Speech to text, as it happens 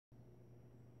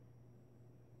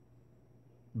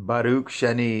Baruch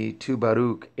Sheni to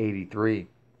Baruch 83.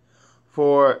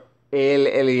 For El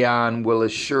Elyon will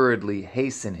assuredly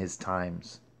hasten his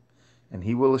times, and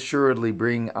he will assuredly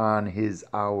bring on his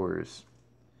hours,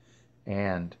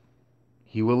 and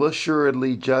he will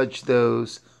assuredly judge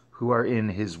those who are in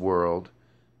his world,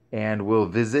 and will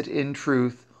visit in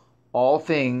truth all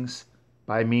things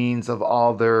by means of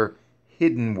all their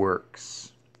hidden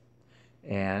works.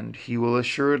 And he will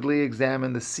assuredly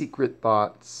examine the secret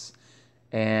thoughts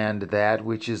and that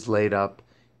which is laid up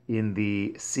in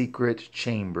the secret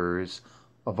chambers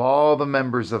of all the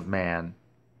members of man,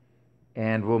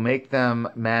 and will make them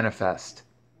manifest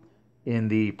in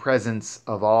the presence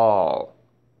of all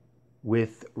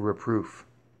with reproof.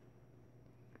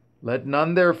 Let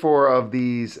none therefore of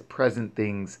these present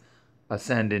things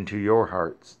ascend into your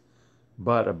hearts,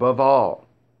 but above all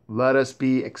let us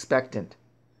be expectant,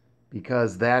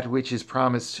 because that which is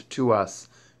promised to us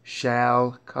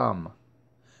shall come.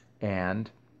 And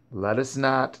let us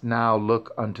not now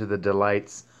look unto the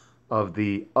delights of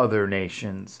the other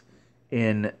nations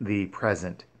in the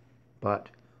present, but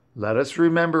let us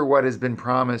remember what has been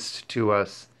promised to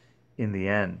us in the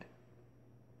end.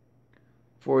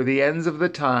 For the ends of the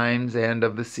times and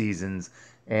of the seasons,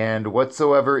 and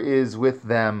whatsoever is with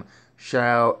them,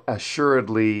 shall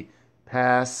assuredly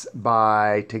pass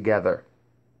by together.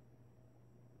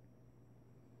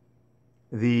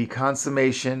 The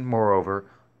consummation, moreover,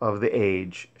 of the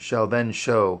age shall then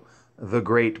show the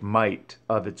great might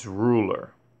of its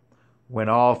ruler, when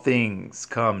all things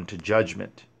come to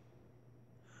judgment.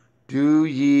 Do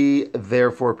ye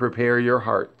therefore prepare your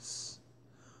hearts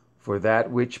for that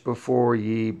which before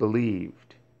ye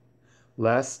believed,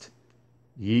 lest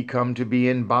ye come to be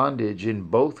in bondage in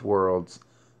both worlds,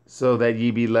 so that ye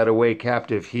be led away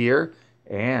captive here,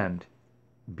 and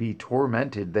be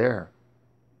tormented there.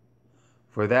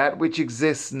 For that which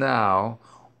exists now,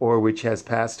 or which has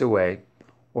passed away,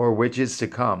 or which is to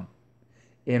come,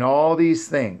 in all these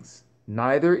things,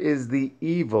 neither is the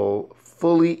evil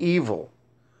fully evil,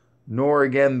 nor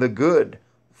again the good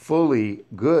fully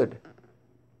good.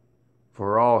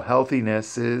 For all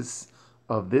healthinesses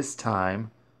of this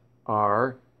time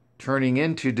are turning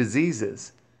into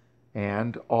diseases,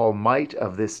 and all might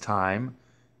of this time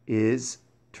is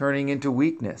turning into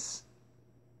weakness,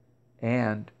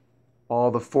 and all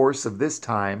the force of this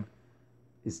time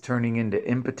is turning into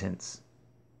impotence,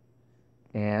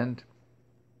 and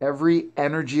every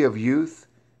energy of youth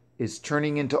is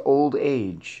turning into old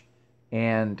age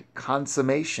and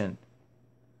consummation,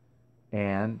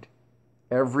 and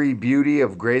every beauty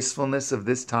of gracefulness of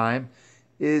this time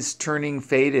is turning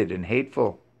faded and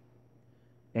hateful,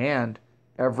 and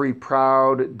every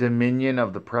proud dominion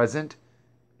of the present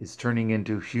is turning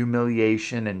into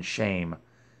humiliation and shame,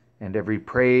 and every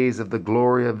praise of the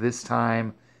glory of this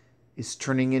time is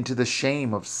turning into the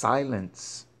shame of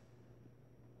silence.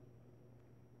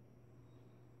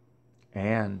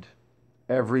 And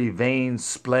every vain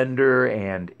splendor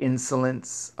and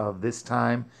insolence of this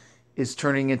time is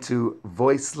turning into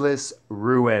voiceless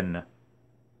ruin.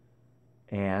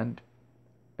 And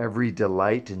every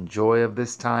delight and joy of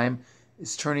this time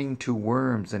is turning to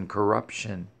worms and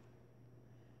corruption.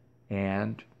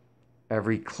 And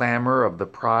every clamor of the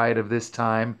pride of this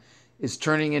time is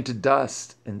turning into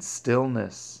dust and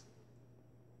stillness.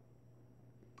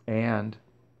 And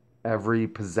every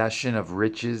possession of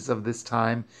riches of this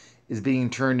time is being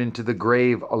turned into the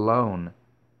grave alone.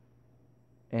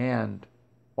 And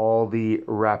all the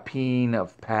rapine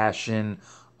of passion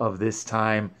of this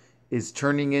time is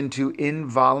turning into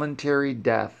involuntary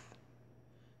death.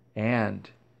 And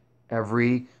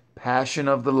every passion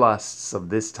of the lusts of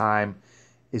this time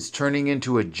is turning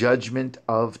into a judgment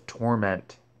of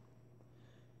torment.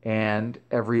 And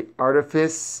every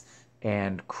artifice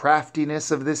and craftiness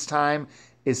of this time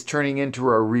is turning into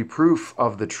a reproof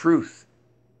of the truth.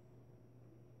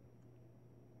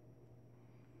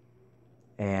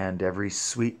 And every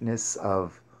sweetness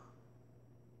of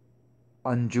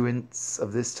unguents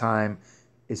of this time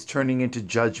is turning into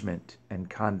judgment and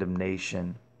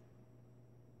condemnation.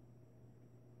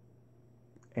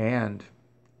 And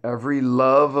every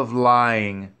love of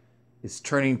lying is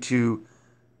turning to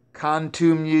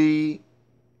contumely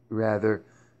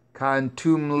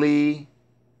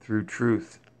through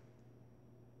truth.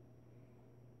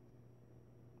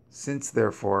 Since,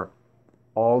 therefore,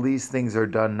 all these things are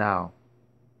done now,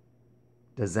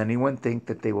 does anyone think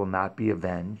that they will not be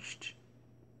avenged?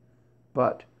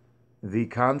 But the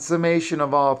consummation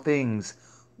of all things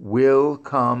will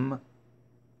come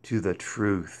to the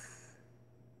truth.